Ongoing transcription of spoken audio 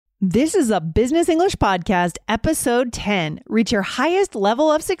This is a Business English Podcast, episode 10. Reach your highest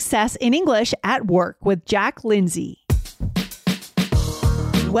level of success in English at work with Jack Lindsay.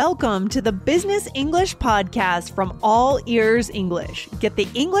 Welcome to the Business English Podcast from All Ears English. Get the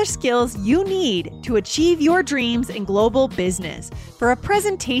English skills you need to achieve your dreams in global business. For a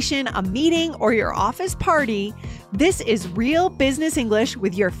presentation, a meeting, or your office party, this is Real Business English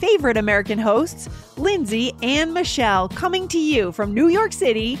with your favorite American hosts, Lindsay and Michelle, coming to you from New York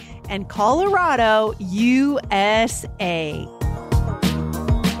City and Colorado, USA.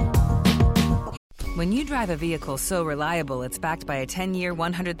 When you drive a vehicle so reliable it's backed by a 10-year,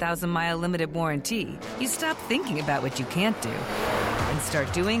 100,000-mile limited warranty, you stop thinking about what you can't do and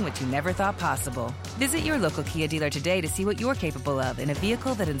start doing what you never thought possible. Visit your local Kia dealer today to see what you're capable of in a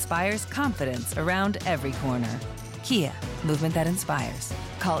vehicle that inspires confidence around every corner. Kia, movement that inspires.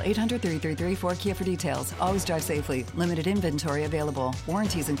 Call 800-333-4KIA for details. Always drive safely. Limited inventory available.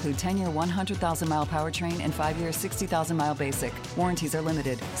 Warranties include 10-year 100,000-mile powertrain and 5-year 60,000-mile basic. Warranties are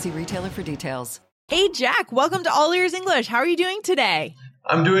limited. See retailer for details. Hey, Jack, welcome to All Ears English. How are you doing today?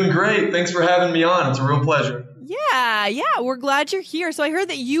 I'm doing great. Thanks for having me on. It's a real pleasure. Yeah, we're glad you're here. So I heard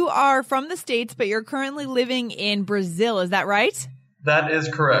that you are from the States, but you're currently living in Brazil. Is that right? That is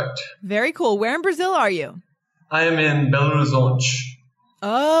correct. Very cool. Where in Brazil are you? I am in Belo Horizonte.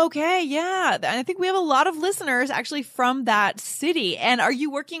 Okay, yeah. I think we have a lot of listeners actually from that city. And are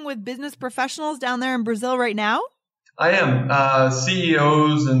you working with business professionals down there in Brazil right now? I am.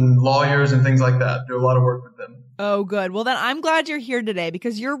 CEOs and lawyers and things like that. Do a lot of work with them. Oh, good. Well, then I'm glad you're here today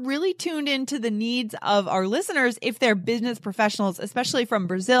because you're really tuned into the needs of our listeners if they're business professionals, especially from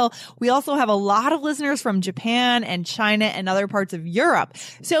Brazil. We also have a lot of listeners from Japan and China and other parts of Europe.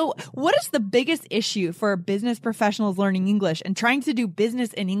 So what is the biggest issue for business professionals learning English and trying to do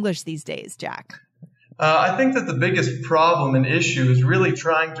business in English these days, Jack? I think that the biggest problem and issue is really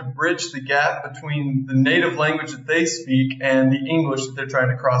trying to bridge the gap between the native language that they speak and the English that they're trying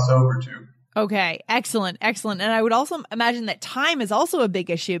to cross over to. Okay, excellent. And I would also imagine that time is also a big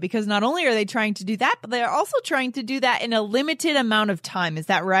issue because not only are they trying to do that, but they're also trying to do that in a limited amount of time. Is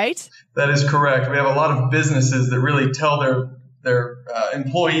that right? That is correct. We have a lot of businesses that really tell their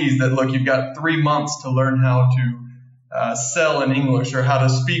employees that, look, you've got 3 months to learn how to sell in English or how to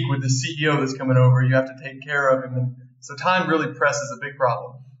speak with the CEO that's coming over. You have to take care of him. And so time really presses a big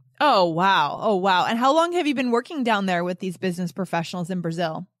problem. Oh, wow. And how long have you been working down there with these business professionals in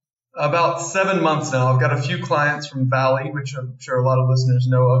Brazil? About 7 months now. I've got a few clients from Valley, which I'm sure a lot of listeners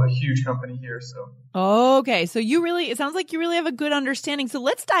know of, a huge company here. So. Okay. So it sounds like you really have a good understanding. So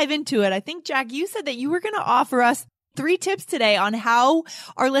let's dive into it. I think, Jack, you said that you were going to offer us 3 tips today on how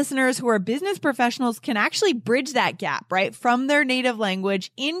our listeners who are business professionals can actually bridge that gap, right? From their native language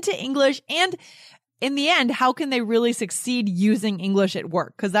into English. And in the end, how can they really succeed using English at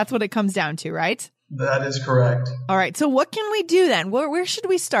work? Because that's what it comes down to, right? That is correct. All right. So what can we do then? Where should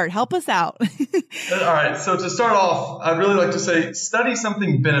we start? Help us out. All right. So to start off, I'd really like to say study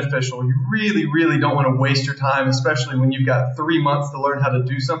something beneficial. You really, really don't want to waste your time, especially when you've got 3 months to learn how to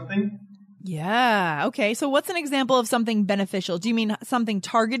do something. Yeah. Okay. So what's an example of something beneficial? Do you mean something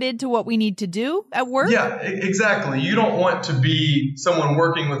targeted to what we need to do at work? Yeah, exactly. You don't want to be someone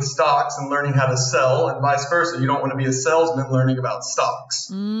working with stocks and learning how to sell, and vice versa. You don't want to be a salesman learning about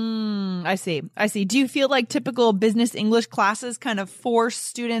stocks. I see. Do you feel like typical business English classes kind of force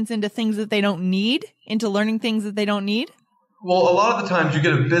students into things that they don't need, into learning things that they don't need? Well, a lot of the times you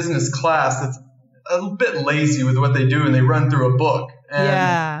get a business class that's a bit lazy with what they do and they run through a book. And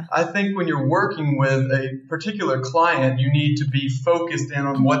yeah. I think when you're working with a particular client, you need to be focused in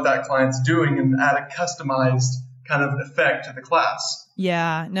on what that client's doing and add a customized kind of effect to the class.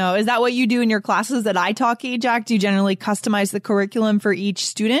 Yeah. No, is that what you do in your classes that I talk, Jack? Do you generally customize the curriculum for each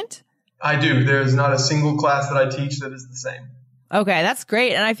student? I do. There is not a single class that I teach that is the same. Okay, that's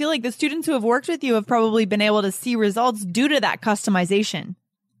great. And I feel like the students who have worked with you have probably been able to see results due to that customization.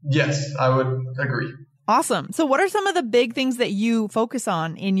 Yes, I would agree. Awesome. So what are some of the big things that you focus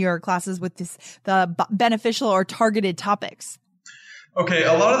on in your classes with the beneficial or targeted topics? Okay,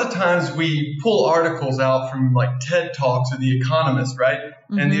 a lot of the times we pull articles out from like TED Talks or The Economist, right?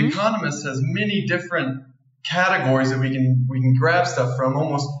 Mm-hmm. And The Economist has many different categories that we can grab stuff from,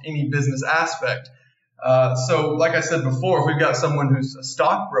 almost any business aspect. So like I said before, if we've got someone who's a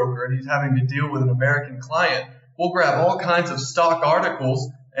stockbroker and he's having to deal with an American client, we'll grab all kinds of stock articles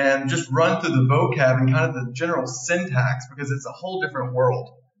and just run through the vocab and kind of the general syntax because it's a whole different world.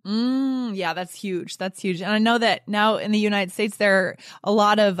 Yeah, that's huge. That's huge. And I know that now in the United States, there are a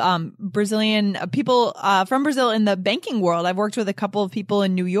lot of Brazilian people from Brazil in the banking world. I've worked with a couple of people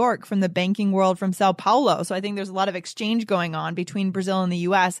in New York from the banking world from Sao Paulo. So I think there's a lot of exchange going on between Brazil and the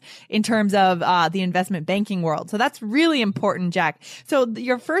U.S. in terms of the investment banking world. So that's really important, Jack. So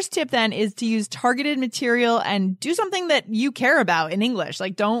your first tip then is to use targeted material and do something that you care about in English.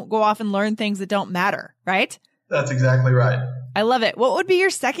 Like, don't go off and learn things that don't matter, right? That's exactly right. I love it. What would be your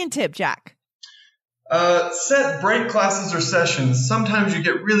second tip, Jack? Set break classes or sessions. Sometimes you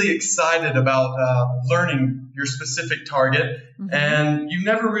get really excited about learning your specific target, and you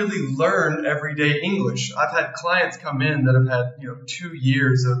never really learn everyday English. I've had clients come in that have had 2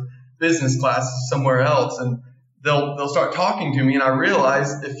 years of business classes somewhere else, and they'll start talking to me, and I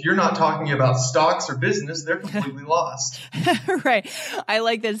realize if you're not talking about stocks or business, they're completely lost. Right. I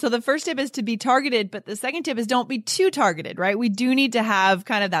like that. So the first tip is to be targeted, but the second tip is don't be too targeted, right? We do need to have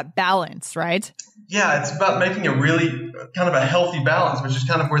kind of that balance, right? Yeah, it's about making a really kind of a healthy balance, which is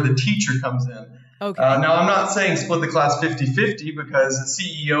kind of where the teacher comes in. Okay. Now, I'm not saying split the class 50-50 because the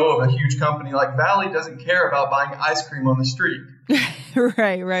CEO of a huge company like Valley doesn't care about buying ice cream on the street.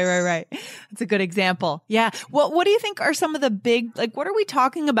 Right. That's a good example. Yeah. Well, what do you think are some of the big, what are we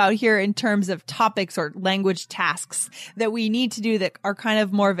talking about here in terms of topics or language tasks that we need to do that are kind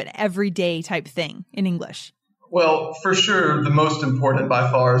of more of an everyday type thing in English? Well, for sure, the most important by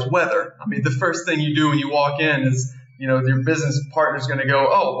far is weather. I mean, the first thing you do when you walk in is, your business partner's going to go,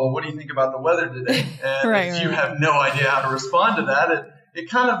 oh, well, what do you think about the weather today? And if you have no idea how to respond to that,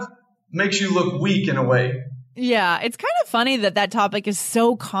 it kind of makes you look weak in a way. Yeah, it's kind of funny that topic is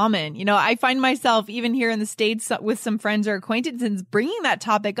so common. I find myself even here in the States with some friends or acquaintances bringing that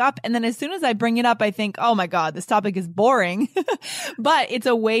topic up. And then as soon as I bring it up, I think, oh my God, this topic is boring. But it's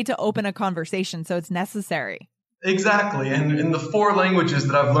a way to open a conversation. So it's necessary. Exactly. And in the 4 languages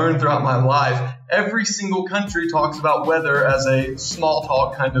that I've learned throughout my life, every single country talks about weather as a small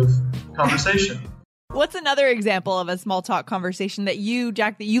talk kind of conversation. What's another example of a small talk conversation that you,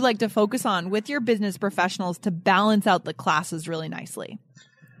 Jack, that you like to focus on with your business professionals to balance out the classes really nicely?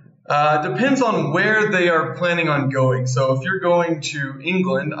 Depends on where they are planning on going. So if you're going to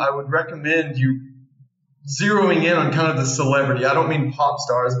England, I would recommend you zeroing in on kind of the celebrity. I don't mean pop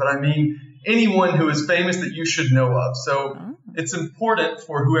stars, but I mean anyone who is famous that you should know of. So it's important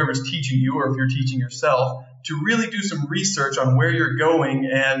for whoever's teaching you, or if you're teaching yourself, to really do some research on where you're going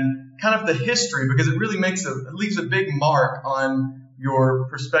and kind of the history, because it really leaves a big mark on your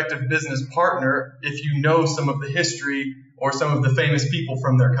prospective business partner if you know some of the history or some of the famous people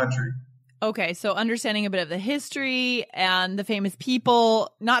from their country. Okay, so understanding a bit of the history and the famous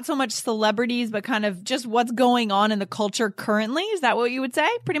people, not so much celebrities, but kind of just what's going on in the culture currently. Is that what you would say,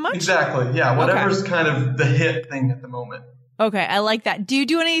 pretty much? Exactly, yeah. Whatever's kind of the hit thing at the moment. Okay, I like that. Do you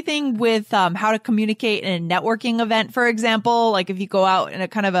do anything with how to communicate in a networking event, for example? Like if you go out in a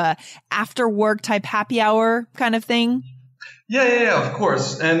kind of a after work type happy hour kind of thing? Yeah, of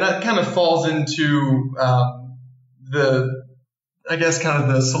course. And that kind of falls into kind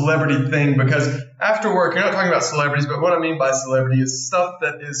of the celebrity thing, because after work, you're not talking about celebrities, but what I mean by celebrity is stuff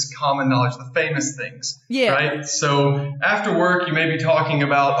that is common knowledge, the famous things. Yeah. Right? So after work, you may be talking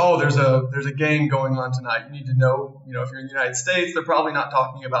about, oh, there's a game going on tonight. You need to know, if you're in the United States, they're probably not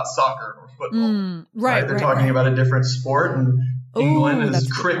talking about soccer or football. Right? They're talking about a different sport, and England is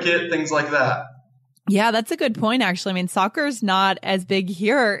cricket, things like that. Yeah, that's a good point, actually. I mean, soccer is not as big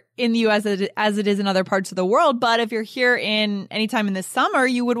here in the U.S. as it is in other parts of the world. But if you're here anytime in the summer,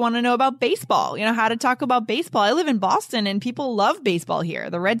 you would want to know about baseball, how to talk about baseball. I live in Boston and people love baseball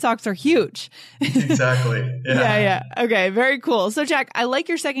here. The Red Sox are huge. Exactly. Yeah. Okay. Very cool. So Jack, I like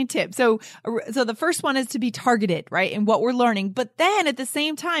your second tip. So the first one is to be targeted, right? In what we're learning, but then at the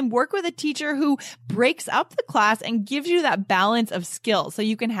same time, work with a teacher who breaks up the class and gives you that balance of skills. So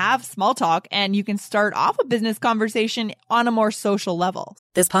you can have small talk and you can start off a business conversation on a more social level.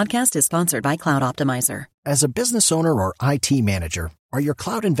 This podcast is sponsored by Cloud Optimizer. As a business owner or IT manager, are your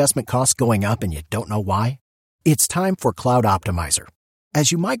cloud investment costs going up and you don't know why? It's time for Cloud Optimizer.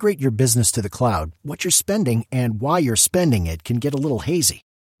 As you migrate your business to the cloud, what you're spending and why you're spending it can get a little hazy.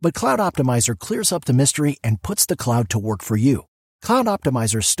 But Cloud Optimizer clears up the mystery and puts the cloud to work for you. Cloud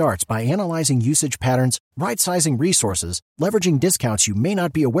Optimizer starts by analyzing usage patterns, right-sizing resources, leveraging discounts you may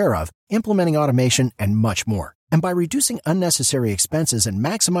not be aware of, implementing automation, and much more. And by reducing unnecessary expenses and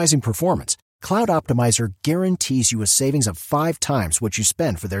maximizing performance, Cloud Optimizer guarantees you a savings of 5 times what you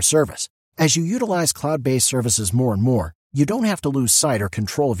spend for their service. As you utilize cloud-based services more and more, you don't have to lose sight or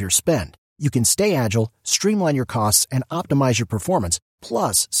control of your spend. You can stay agile, streamline your costs, and optimize your performance,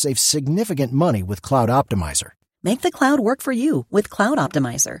 plus save significant money with Cloud Optimizer. Make the cloud work for you with Cloud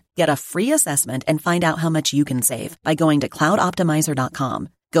Optimizer. Get a free assessment and find out how much you can save by going to cloudoptimizer.com.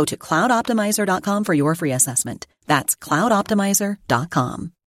 Go to cloudoptimizer.com for your free assessment. That's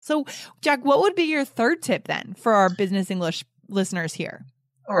cloudoptimizer.com. So, Jack, what would be your third tip then for our business English listeners here?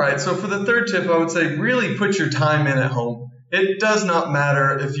 All right. So for the third tip, I would say really put your time in at home. It does not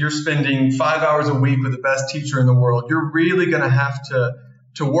matter if you're spending 5 hours a week with the best teacher in the world. You're really going to have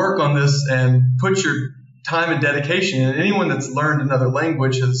to work on this and put your time and dedication. And anyone that's learned another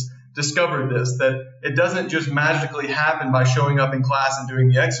language has discovered this, that it doesn't just magically happen by showing up in class and doing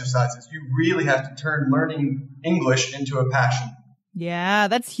the exercises. You really have to turn learning English into a passion. Yeah,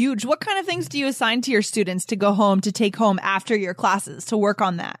 that's huge. What kind of things do you assign to your students to go home, to take home after your classes to work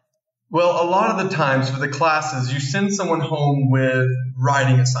on that? Well, a lot of the times for the classes, you send someone home with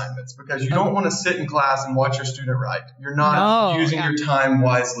writing assignments because you don't want to sit in class and watch your student write. You're not using your time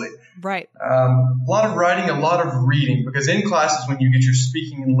wisely. Right. A lot of writing, a lot of reading, because in class is when you get your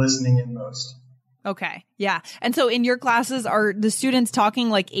speaking and listening in most. Okay. Yeah. And so in your classes, are the students talking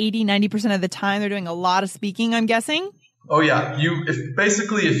like 80-90% of the time? They're doing a lot of speaking, I'm guessing? Oh, yeah.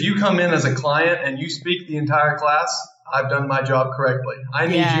 If you come in as a client and you speak the entire class, I've done my job correctly. I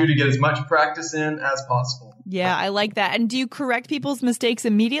need you to get as much practice in as possible. Yeah, I like that. And do you correct people's mistakes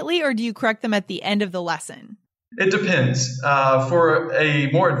immediately, or do you correct them at the end of the lesson? It depends. For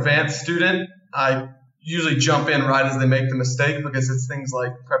a more advanced student, I usually jump in right as they make the mistake because it's things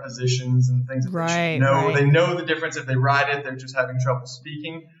like prepositions and things that they should know. Right. They know the difference if they write it. They're just having trouble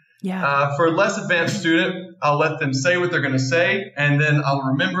speaking. Yeah. For a less advanced student, I'll let them say what they're going to say, and then I'll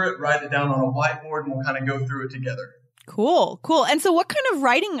remember it, write it down on a whiteboard, and we'll kind of go through it together. Cool. And so what kind of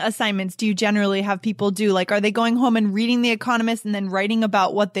writing assignments do you generally have people do? Like, are they going home and reading The Economist and then writing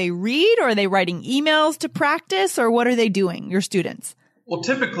about what they read? Or are they writing emails to practice? Or what are they doing, your students? Well,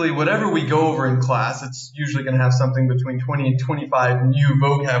 typically, whatever we go over in class, it's usually going to have something between 20 and 25 new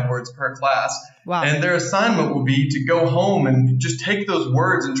vocab words per class. Wow. And their assignment will be to go home and just take those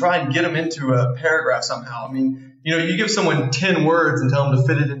words and try and get them into a paragraph somehow. I mean, you give someone 10 words and tell them to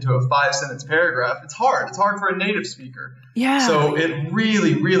fit it into a 5-sentence paragraph. It's hard. It's hard for a native speaker. Yeah. So it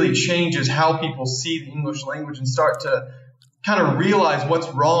really, really changes how people see the English language and start to kind of realize what's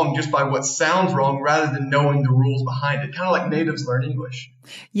wrong just by what sounds wrong rather than knowing the rules behind it. Kind of like natives learn English.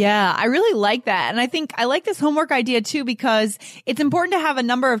 Yeah, I really like that. And I think I like this homework idea too, because it's important to have a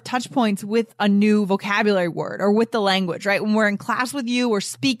number of touch points with a new vocabulary word or with the language, right? When we're in class with you, we're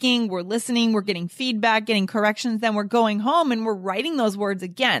speaking, we're listening, we're getting feedback, getting corrections, then we're going home and we're writing those words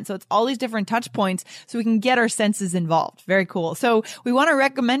again. So it's all these different touch points so we can get our senses involved. Very cool. So we want to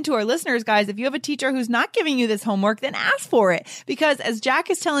recommend to our listeners, guys, if you have a teacher who's not giving you this homework, then ask for it. Because as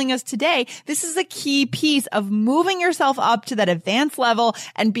Jack is telling us today, this is a key piece of moving yourself up to that advanced level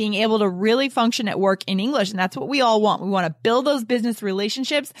and being able to really function at work in English. And that's what we all want. We want to build those business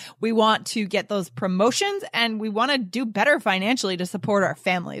relationships. We want to get those promotions, and we want to do better financially to support our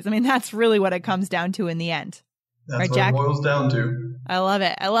families. I mean, that's really what it comes down to in the end. That's right, what Jack? It boils down to. I love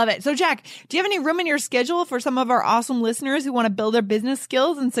it. So, Jack, do you have any room in your schedule for some of our awesome listeners who want to build their business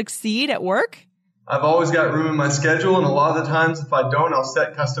skills and succeed at work? I've always got room in my schedule, and a lot of the times, if I don't, I'll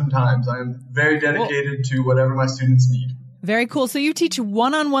set custom times. I am very dedicated to whatever my students need. Very cool. So you teach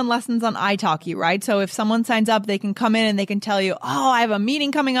one-on-one lessons on italki, right? So if someone signs up, they can come in and they can tell you, I have a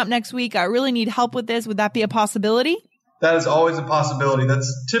meeting coming up next week. I really need help with this. Would that be a possibility? That is always a possibility.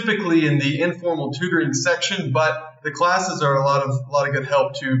 That's typically in the informal tutoring section, but the classes are a lot of good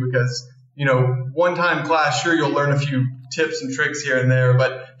help too, because, one-time class, sure, you'll learn a few tips and tricks here and there,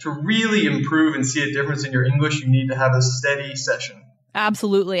 but to really improve and see a difference in your English, you need to have a steady session.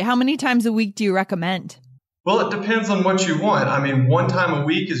 Absolutely. How many times a week do you recommend? Well, it depends on what you want. I mean, 1 time a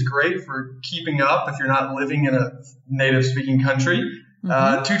week is great for keeping up if you're not living in a native speaking country. 2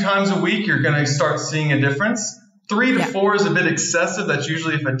 times a week, you're going to start seeing a difference. 3 to 4 is a bit excessive. That's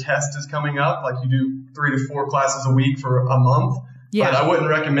usually if a test is coming up, like you do 3 to 4 classes a week for a month. Yeah. But I wouldn't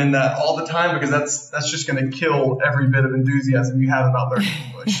recommend that all the time because that's just going to kill every bit of enthusiasm you have about learning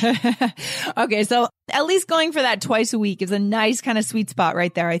English. Okay, so at least going for that twice a week is a nice kind of sweet spot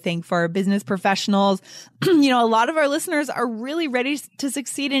right there, I think, for business professionals. A lot of our listeners are really ready to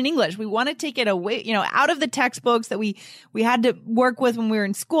succeed in English. We want to take it away, out of the textbooks that we had to work with when we were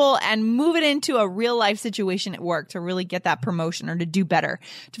in school and move it into a real life situation at work to really get that promotion or to do better,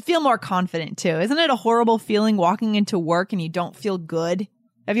 to feel more confident too. Isn't it a horrible feeling walking into work and you don't feel good?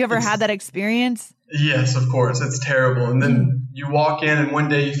 Have you ever had that experience? Yes, of course. It's terrible. And then you walk in and one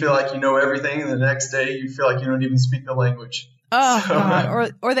day you feel like you know everything, and the next day you feel like you don't even speak the language. Oh,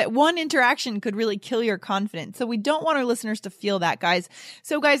 God. Or that one interaction could really kill your confidence. So we don't want our listeners to feel that, guys.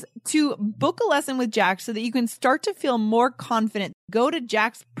 So guys, to book a lesson with Jack so that you can start to feel more confident, go to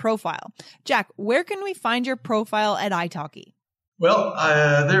Jack's profile. Jack, where can we find your profile at italki? Well,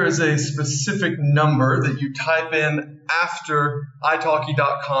 there is a specific number that you type in after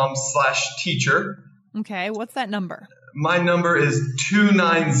italki.com/teacher. Okay. What's that number? My number is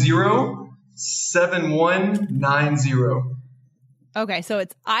 290-7190. Okay, so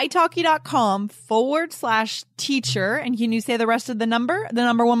it's italki.com/teacher. And can you say the rest of the number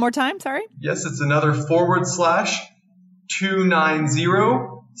one more time? Sorry. Yes, it's another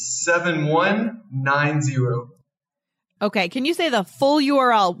 /290-7190. Okay, can you say the full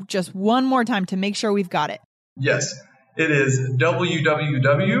URL just one more time to make sure we've got it? Yes, it is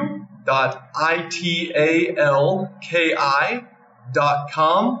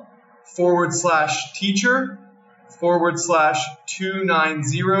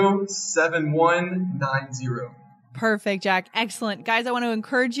Perfect, Jack. Excellent. Guys, I want to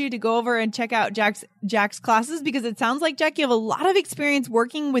encourage you to go over and check out Jack's classes, because it sounds like, Jack, you have a lot of experience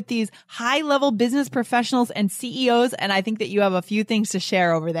working with these high-level business professionals and CEOs, and I think that you have a few things to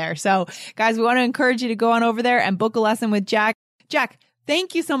share over there. So, guys, we want to encourage you to go on over there and book a lesson with Jack. Jack,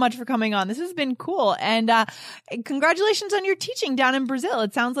 thank you so much for coming on. This has been cool. And congratulations on your teaching down in Brazil.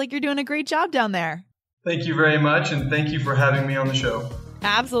 It sounds like you're doing a great job down there. Thank you very much, and thank you for having me on the show.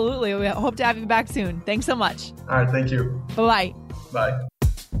 Absolutely. We hope to have you back soon. Thanks so much. All right. Thank you. Bye-bye. Bye.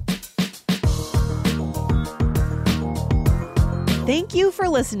 Thank you for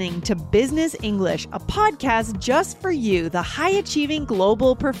listening to Business English, a podcast just for you, the high-achieving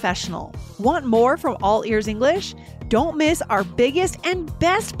global professional. Want more from All Ears English? Don't miss our biggest and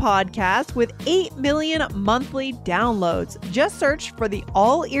best podcast with 8 million monthly downloads. Just search for the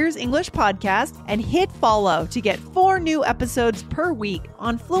All Ears English podcast and hit follow to get 4 new episodes per week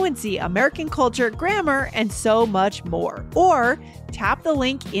on fluency, American culture, grammar, and so much more. Or tap the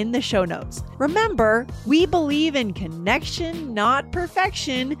link in the show notes. Remember, we believe in connection, not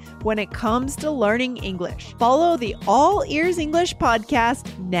perfection, when it comes to learning English. Follow the All Ears English podcast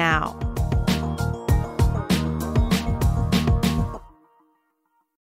now.